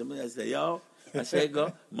to do me. So I say, "Yo," I say,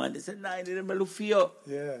 "Go." Man, they say, "90, them look for you."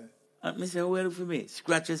 Yeah. And me say, "Who look for me?"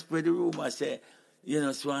 Scratch and spread the room. I say, you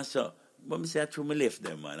know, so and so. But me say, I threw me left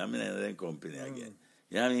them, man. I'm in another company again.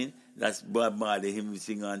 You know what I mean? That's Bob Marley, him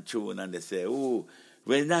sing on tune and they say, "Oh,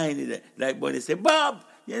 when 90, like Bunny say, "Bob,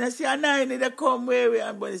 you know, see a 90, they come where we,"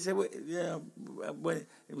 and Bunny say, "Yeah, Bunny,"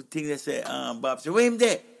 think they say, Bob say, "Where him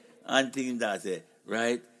there?" And think that say,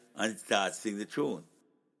 right? And start sing the tune.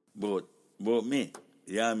 But me,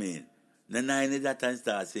 you know what I mean? The 90 that and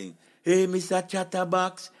start sing, "Hey, Mr.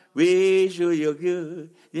 Chatterbox, we show you good."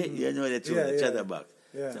 You know the tune, the Chatterbox.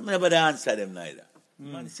 Yeah. So I never answer them neither.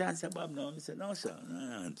 Man, say, "Answer Bob now." I said, "No, sir,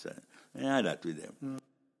 no answer." I had that with them.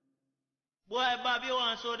 Boy, Bob, you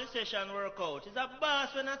want to show the session work out. It's a boss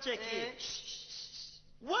when I check it.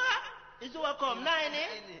 What? Is what come?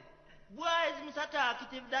 90? Boy, is Mr.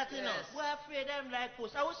 Talkative that enough? Boy, afraid them like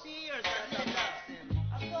puss. I will see yours.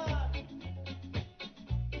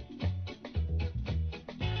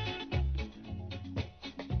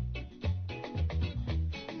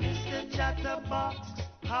 Mr. Chatterbox,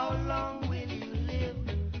 how long will you live?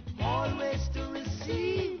 Always to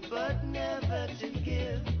receive, but never to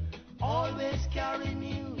give. Always carry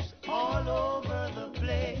news all over the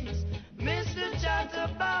place. Mr.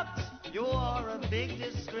 Chatterbox, you are a big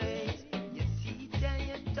disgrace. You see, tell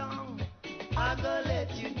your tongue, I go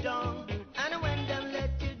let you down. And when them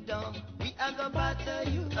let you down, we are gonna batter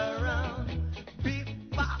you around. Beep,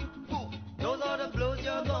 bop, boop, those are the blows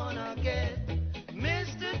you're gonna get.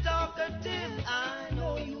 Mr. Talkative, I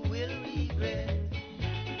know you will regret.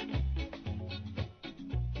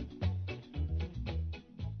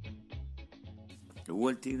 The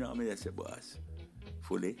one thing now, I say, "Boss,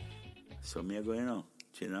 fully, so me I go, you know,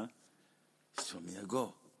 China, so me I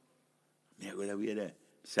go that way there.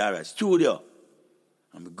 Sarah, studio.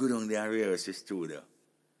 I'm good on there and rehearse the studio.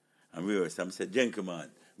 And rehearse, I'm say, "Gentlemen,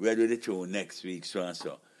 we are doing the show next week, so and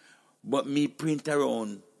so." But me print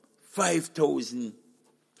around 5,000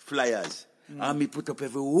 flyers. And me put up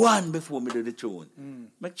every one before me do the tune.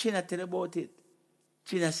 But China tell about it.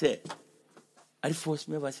 China say, I first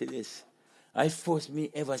me ever say this. I first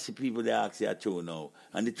me ever see people that ask a tune now.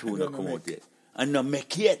 And the tune not come out yet. And not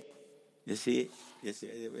make yet. You see?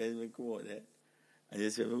 When come out there. And you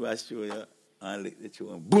say, me was show you. And lick the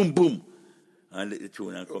tune. Boom, boom. And let the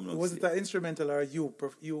tune and come out. Was it an instrumental or you?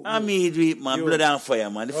 I mean, man, Blood and Fire,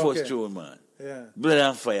 man. The first tune, man. Yeah. Blood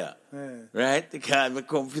and Fire. Yeah. Right? Because I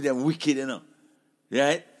come for them wicked, you know.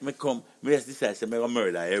 Right? I just decide to make a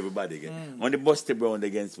murder everybody again. When the Busty Brown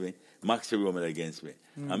against me, Maxi Roman against me.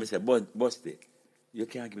 And I say, Busty, you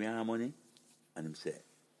can't give me our money? And him say,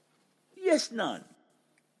 yes, none.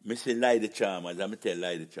 I say, lie the charmers. I'm tell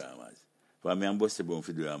lie the charmers. For me and Busty Brown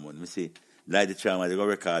for do our money. I say, lie the charmers, they go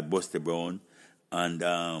record Busty Brown and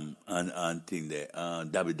thing there,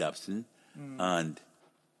 Dabby Dobson, and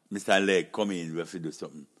Mr. Leg come in, we have to do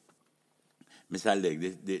something. Mr.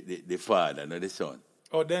 Leg, the father, not the son.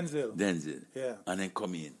 Oh, Denzel. Yeah. And then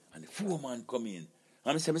come in, and the 4 man come in.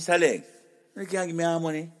 And I say, Mr. Leg, you can't give me our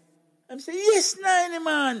money? I say, yes, Niney,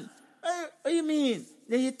 man. What you mean?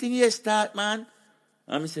 Then you think you start, man?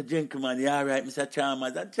 And I say, gentleman, you all right, Mr.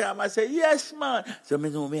 Chalmers? And Chalmers say, yes, man. So I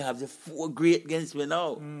know me have the 4 great against me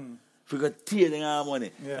now. If we got tearing our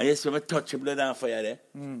money. Yeah. And yes, when I touch the Blood and Fire there,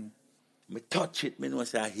 I touch it, I know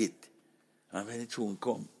it's a hit. And when the tune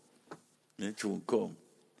come, I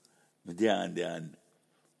there and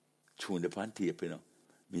tune the pan tape, you know.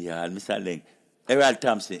 Me and Mr. Leng. Errol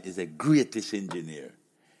Thompson is the greatest engineer.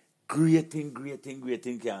 Great thing, can't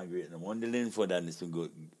great. No one the lane for that is to go,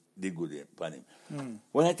 they good upon him.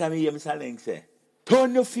 One time I hear Mr. Leng say,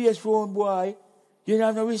 turn your face round, boy. You don't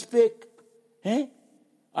have no respect. Eh?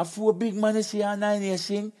 A 4 big man see our 9 years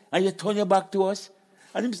sing, and you turn your back to us.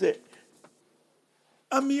 And him say,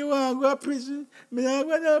 you want to go to prison? Me not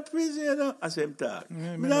going to prison, you know. I say him talk.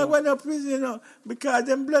 Me not going to prison, you know. Because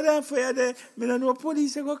them Blood and Fire there, me don't know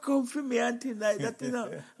police are going to come for me and things like that, you know.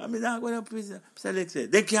 And me not going to prison. Mr. Lex say,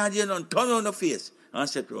 they can't, you know, turn on the face. And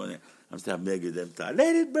sit around there. I'm still begging them talk.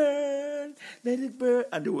 Let it burn.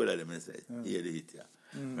 And the whole of them say, here the hit, yeah.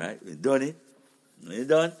 Right? We done it. We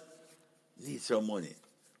done. Need some money.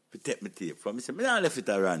 To take my tape from me. Say, I left it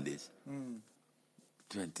around this.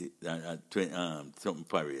 20 something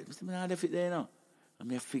parade. I said, I left it there now.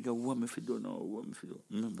 And I figure what me do now, I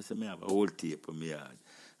said, I have a whole tape on my yard.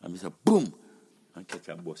 And I said, boom, and catch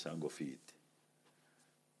a bus and go feed.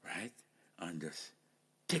 Right? And just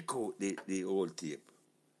take out the old tape.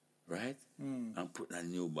 Right? And put in a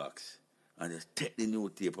new box. And just take the new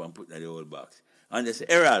tape and put in the old box. And just say,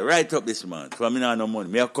 Errol, write up this month. For me not no money.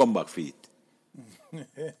 Me I come back for it.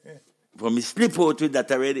 For me slip out with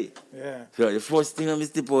that already. Yeah. So the first thing I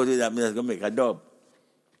slip out with that, I'm just going to make a dub.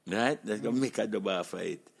 Right? Just going to make a dub after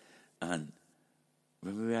it. And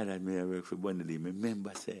when we had that, I work for Bundley, I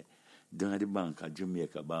remember say, down at the bank, at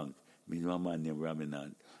Jamaica Bank, me know a man named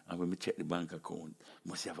Raminant. And when we check the bank account,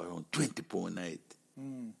 must have around 20 pounds a night.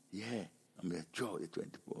 Yeah. I'm going to draw the 20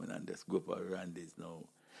 pounds and just go up around this now.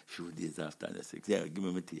 Few days after, and just say, yeah, give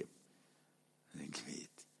me my tape. And then give me it.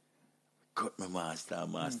 Cut my master.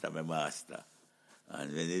 And when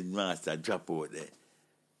the master drop out there,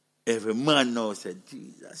 every man now said,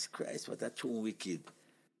 Jesus Christ, what a tune wicked.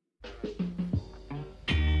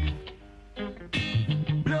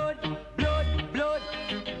 Blood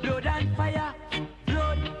and fire.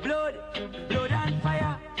 Blood and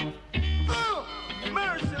fire.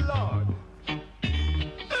 Mercy, Lord.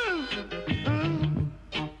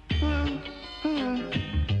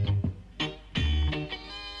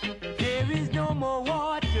 There is no more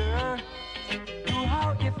water to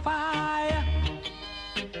out the fire.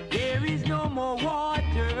 There is no more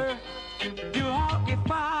water to out the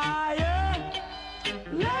fire.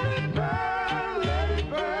 Let it burn, let it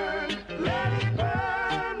burn, let it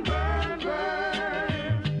burn, burn,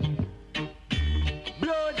 burn.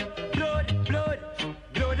 Blood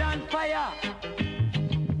and fire.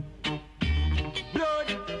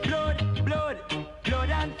 Blood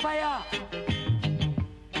and fire.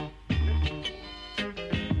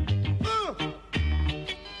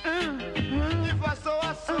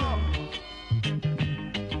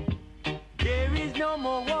 There is no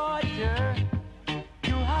more water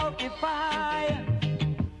to out the fire.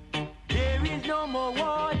 There is no more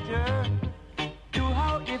water to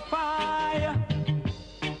out the fire.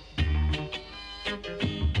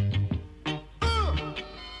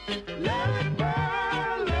 Let it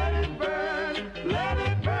burn, let it burn, let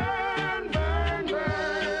it burn, burn,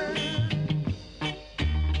 burn.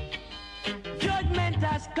 Judgment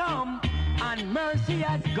has come and mercy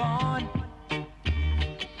has gone.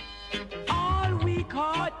 All we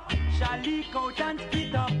caught leak out and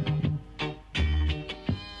split up.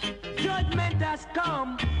 Judgment has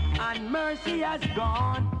come and mercy has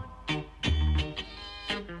gone.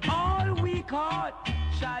 All weak heart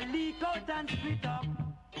shall leak out and split up.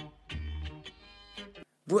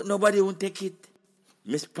 But nobody won't take it.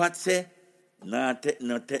 Miss Pat say, nah, take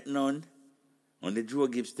none. On the Joe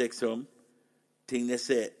Gibbs take some. Thing they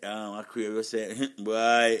say, Aquarius say, boy,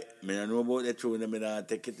 I don't know about the truth, I don't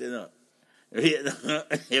take it, you know.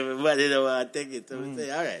 Everybody don't want to take it. So we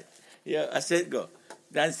say, all right. Yeah, I said go.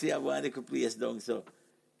 Clancy have a little place down, so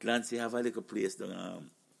Clancy have a little place down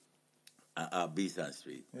Beeson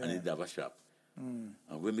Street, and he have a shop. And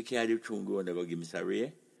when we carry the tune go and they go give Mr.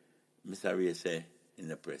 Ray say, in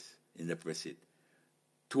the press it,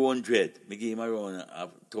 200. Me give him around, I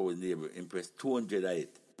told the neighbor, impress 200 of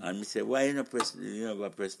it. And me say, why you not press, you not going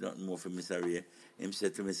to press nothing more for Mr. Ray? Him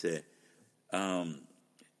said to me, say, the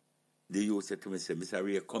youth said to me, say, Mr.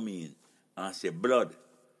 Ray come in and say, blood.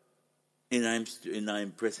 In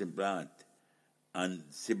I'm pressing plant. And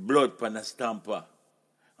see blood upon a stamper.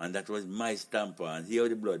 And that was my stamper. And here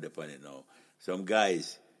the blood upon it now. Some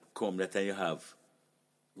guys come that time you have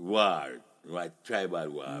war, right? Tribal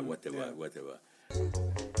war, whatever.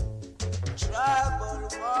 Tribal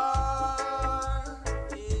war.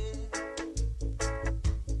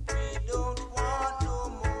 We don't want no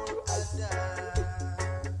more of that.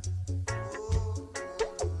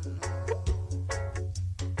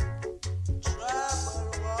 Tribal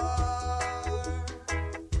war.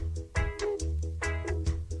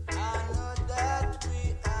 I know that we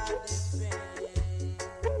are defending.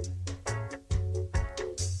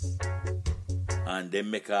 And they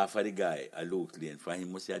make off of the guy, a Luke Lane. For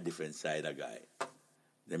him must be a different side of guy.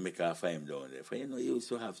 They make off of him down there. For he used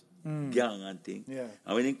to have gang and thing. Yeah.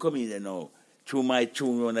 And when he come in there now, through my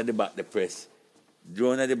tune round at the back, the press,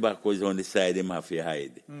 John at the back was on the side, him have to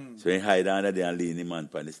hide. So he hide under there and lean him on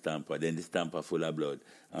the stamper. Then the stamper full of blood,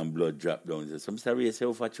 and blood drop down. So some sorry say,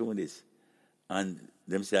 how for tune this? And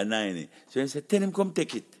them say, 90. So he said, tell him come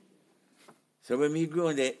take it. So when me go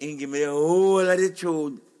on there, he give me the whole of the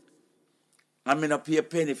tune. I mean, I pay a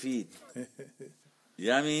penny for it. You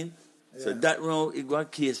know what I mean? Yeah. So that round, it got a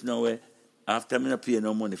case now where after I pay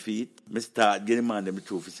no money for it, I start getting man them the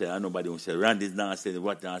truth. He say, nobody will say, Randy's not sell it,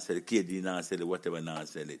 what not sell it, KD not sell it, whatever not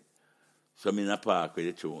sell it. So I'm in a park with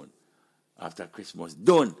the tune. After Christmas,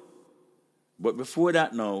 done. But before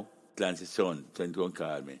that now, Clancy's son, 21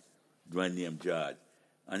 called me, one named George.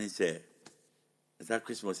 And he said, it's at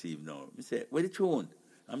Christmas Eve now. He said, where the tune?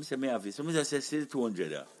 And I said, me have it. So I just said, see the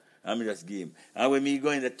 200 I just give him. And when me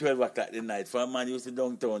go in at 12 o'clock at night, for a man used to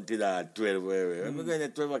downtown till 12, when me go in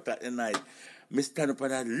at 12 o'clock at night, me stand up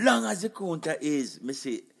and as long as the counter is, me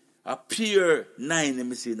see a pure 9,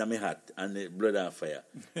 me see in my hat, and the blood and fire,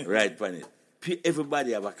 right on it.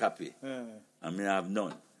 Everybody have a copy. I mean, I have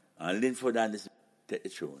none. And Linford and this take the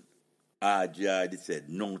tune. RGR said,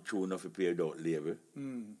 no tune of a paid out label.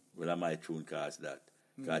 Well, my tune cost that.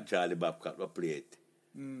 Because Charlie Babcock will play it.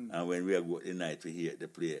 And when we go the night, we hear the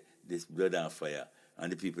play this blood and fire,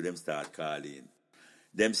 and the people them start calling.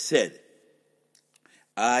 Them said,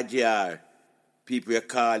 RGR, people are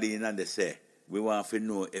calling and they say, we want to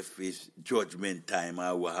know if it's judgment time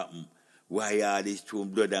or what happened. Why are these two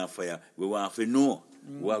blood and fire? We want to know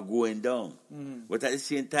what's going down. But at the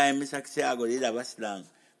same time, Mr. Xiago did have a slang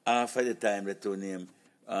after the time they told him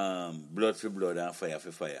blood for blood and fire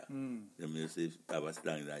for fire. Them used to have a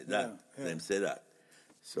slang like that. Them say that.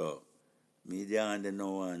 So, media and the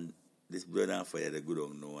no one, this blood and fire, the good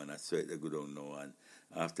on no one, I swear the good on no one.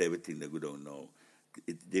 After everything, the good on no.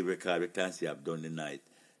 They record the Clancy have done the night.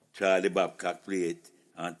 Charlie Babcock play it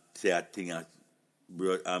and say a thing at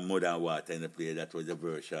mud and water in the play. That was the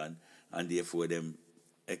version. And therefore, them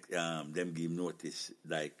give notice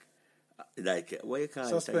like what you call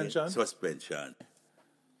suspension. It? Suspension.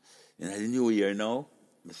 In the new year now,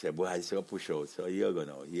 I say, boy, it's a push out. So here you go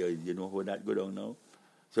now. Here, you know how that go down now?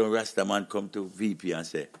 So Rasta man come to VP and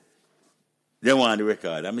say, they want the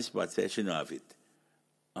record. And Miss Pat said she don't have it.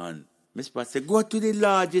 And Miss Pat said, go to the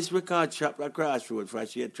largest record shop at Crossroad for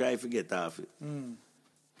she try to get off it.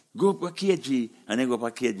 Go up a KG, and then go up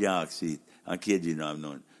a KG and ask it. And KG don't have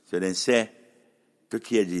none. So then say to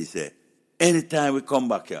KG, say, anytime we come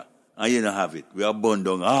back here, and you don't have it, we are burn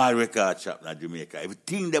down all record shop in Jamaica.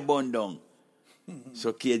 Everything they burn down.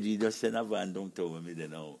 So KG just send a van downtown with me there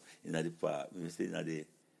now, in the park. We stay in the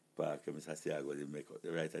park, and Mr. Siago, they make up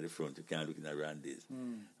right at the front. You can't look in the Randy's.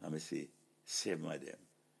 And I see 7 of them.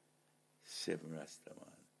 7 Rasta,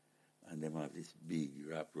 man. And them have this big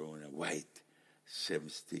wrap around and white 7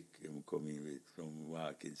 stick. Them come in with some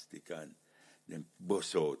walking stick and them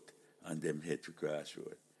bust out and them head to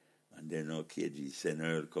Crossroad. And then KG send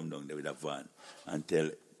Earl come down there with a van and tell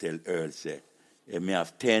Earl, say, if me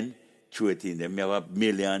have 10, throw it in them. Me have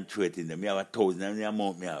 1,000,000, throw it in them. Me have 1,000, and the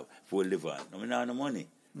amount me have for the van. No, me not have no money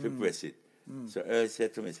to press it. So Earl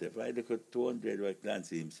said to me, if I look at 200, what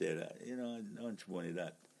Clancy him said, how much money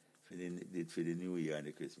that for the New Year and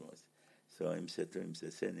the Christmas. So him said to him,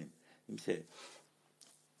 send him. Him said,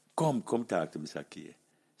 come talk to Mr. K.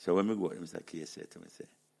 So when we go, Mr. K said to me, say,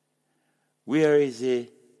 where is the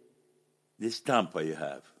stamper you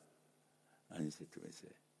have? And he said to me,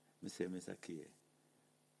 Mr. K,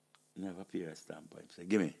 never pay a stamper. He said,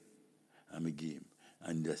 give me. And me give him.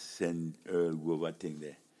 And just send Earl go over thing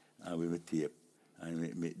there. And we tape.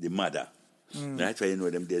 And the mother. That's why you know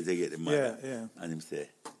them days they get the mother. Yeah. And him say,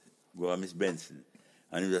 go on Miss Benson.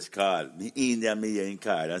 And he just called. Me in there, me here in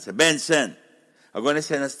card. And say, Benson, I'm going to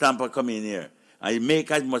send a stamper come in here. And you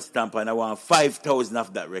make as much stamper and I want 5,000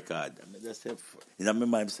 off that record. And I just said, in my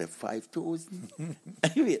mind, I said, 5,000?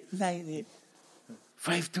 Wait, 90.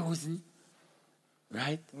 5,000?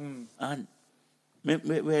 Right? And,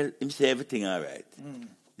 well, him say everything all right.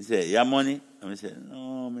 He said, your money? And I said,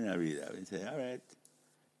 no, I'm not read that. He said, all right.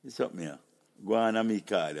 It's up me. Go on and me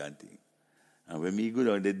card and thing. And when me go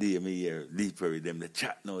down the day, me hear Leaper with them, the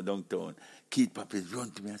chat now downtown. Kid Papas run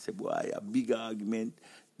to me and say, boy, a big argument.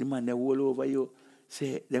 The man they all over you.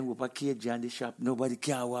 Say, them go for cage in the shop. Nobody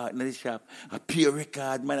can walk in the shop. A pure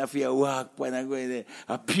record, man, if you walk when I go in there.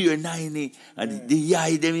 A pure 90. And the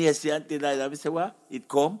yai them here say until like that. I say, what? It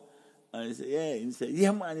come? And he said, yeah. He said,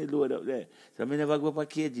 yeah, man, it load up there. So I never go for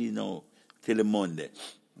cage now till the Monday.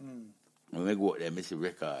 When I go out there, I say,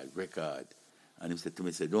 record. And he said to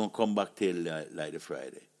me, say, don't come back till like the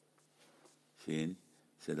Friday. See?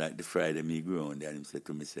 So like the Friday, me go on there. And he said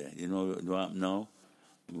to me, say, you know what happen now?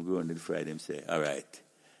 We go on the Friday and say, all right,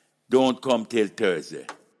 don't come till Thursday.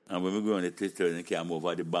 And when we go on the Thursday, I came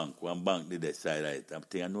over the bank. One bank did that side right. I'm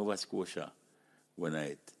taking Nova Scotia one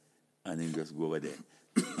night. And then just go over there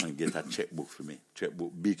and get a checkbook for me.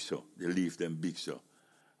 Checkbook big so. They leave them big so.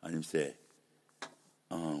 And him say,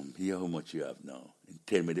 here how much you have now. And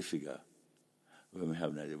tell me the figure when we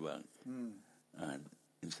have now the bank. And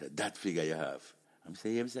him say, that figure you have. I'm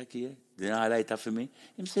saying, yeah, Mr. K, they not write that for me.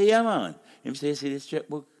 Him say, yeah, man. Him say, see this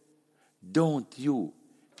checkbook? Don't you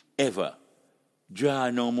ever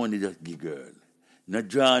draw no money just give girl. Not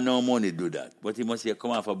draw no money do that. But he must say,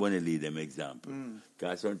 come off a Bunny lead them example.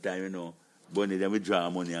 Because sometimes, you know, Bunny them will draw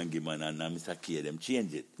money and give man and Mr. K them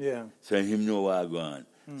change it. Yeah. So him know what I go on.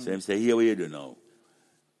 So him say, here what you do now.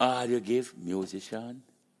 All you give, musician,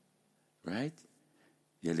 right?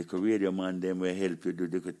 Your little radio man them will help you do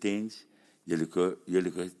little things. You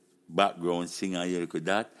look at background singer, you look at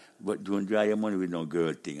that, but don't draw your money with no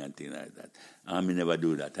girl thing and thing like that. I may never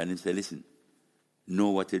do that. And he say, listen, know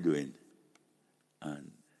what you're doing.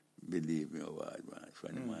 And believe me, oh word, man, if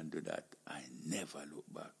any man do that, I never look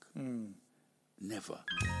back. Never.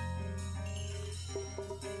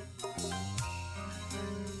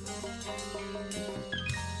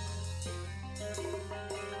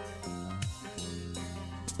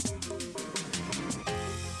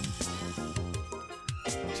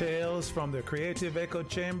 Tales from the Creative Echo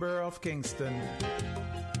Chamber of Kingston.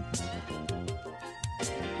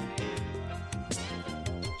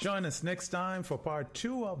 Join us next time for part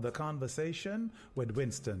 2 of the conversation with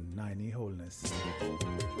Winston Niney Holness.